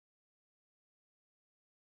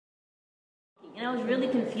And I was really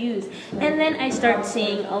confused. And then I started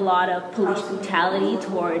seeing a lot of police brutality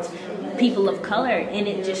towards people of color, and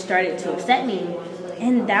it just started to upset me.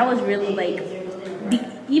 And that was really like,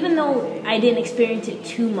 even though I didn't experience it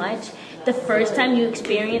too much, the first time you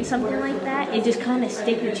experience something like that, it just kind of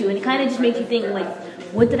sticks with you, and it kind of just makes you think, like,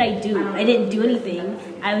 what did I do? I didn't do anything.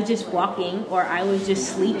 I was just walking, or I was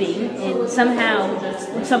just sleeping, and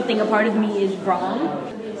somehow something, a part of me is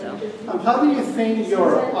wrong. So. How do you think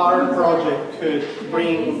your art project could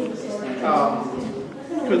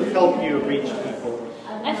help you reach people?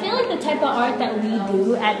 I feel like the type of art that we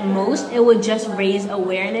do, at most, it would just raise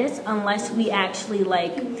awareness unless we actually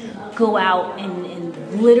like go out and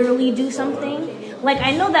literally do something. Like,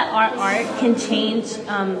 I know that our art can change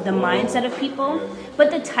the mindset of people, but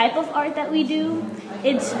the type of art that we do,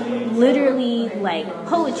 it's literally like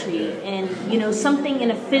poetry and, you know, something in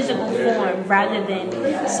a physical form rather than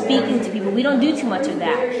speaking to people. We don't do too much of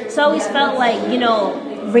that. So I always felt like, you know,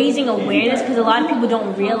 raising awareness, because a lot of people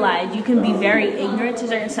don't realize you can be very ignorant to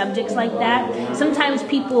certain subjects like that. Sometimes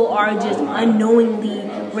people are just unknowingly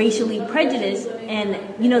racially prejudiced, and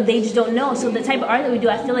you know, they just don't know. So the type of art that we do,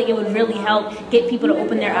 I feel like it would really help get people to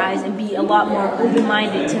open their eyes and be a lot more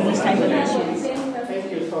open-minded to these type of issues.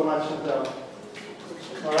 Thank you so much, Adele.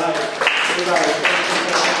 All right.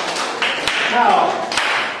 Now,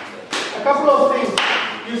 a couple of things.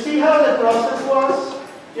 You see how the process was?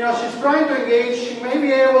 You know, she's trying to engage. She may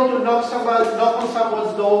be able to knock on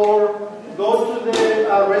someone's door, go to the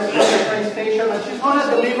restaurant, the train station, and she's going to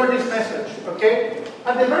deliver this message, okay?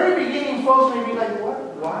 At the very beginning, folks may be like,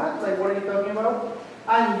 what? Like, what are you talking about?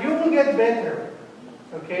 And you will get better,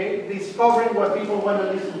 okay? Discovering what people want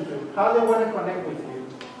to listen to, how they want to connect with you,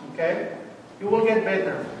 okay? You will get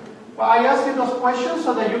better. Well, I ask you those questions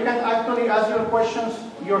so that you can actually ask your questions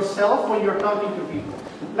yourself when you're talking to people.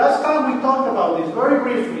 Last time we talked about this very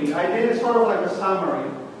briefly. I did it sort of like a summary.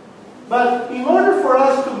 But in order for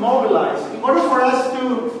us to mobilize, in order for us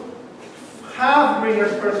to have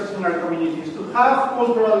bringers persons in our communities, to have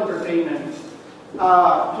cultural entertainment,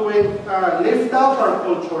 to lift up our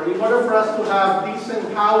culture, in order for us to have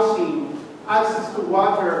decent housing, access to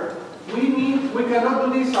water, we cannot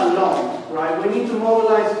do this alone, right? We need to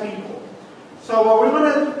mobilize people. So what we're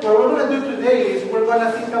going to do today is we're going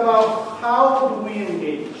to think about how do we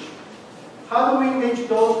engage. How do we engage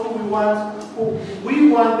those who we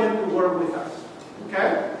want them to work with us,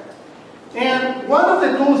 okay? And one of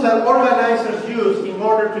the tools that organizers use in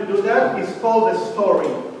order to do that is called the story.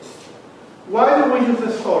 Why do we use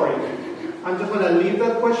the story? I'm just going to leave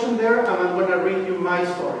that question there, and I'm going to read you my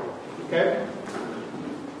story, okay?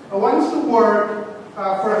 I want us to work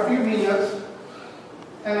for a few minutes,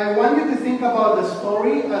 and I want you to think about the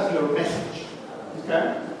story as your message,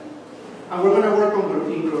 okay? And we're going to work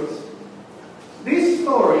in groups. This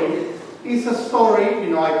story is a story, you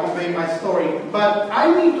know, I convey my story, but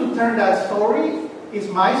I need to turn that story, is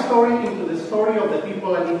my story, into the story of the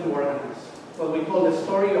people I need to organize. What we call the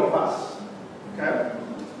story of us, okay?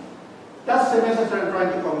 That's the message I'm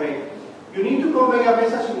trying to convey. You need to convey a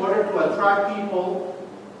message in order to attract people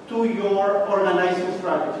to your organizing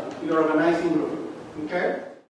strategy, your organizing group, okay?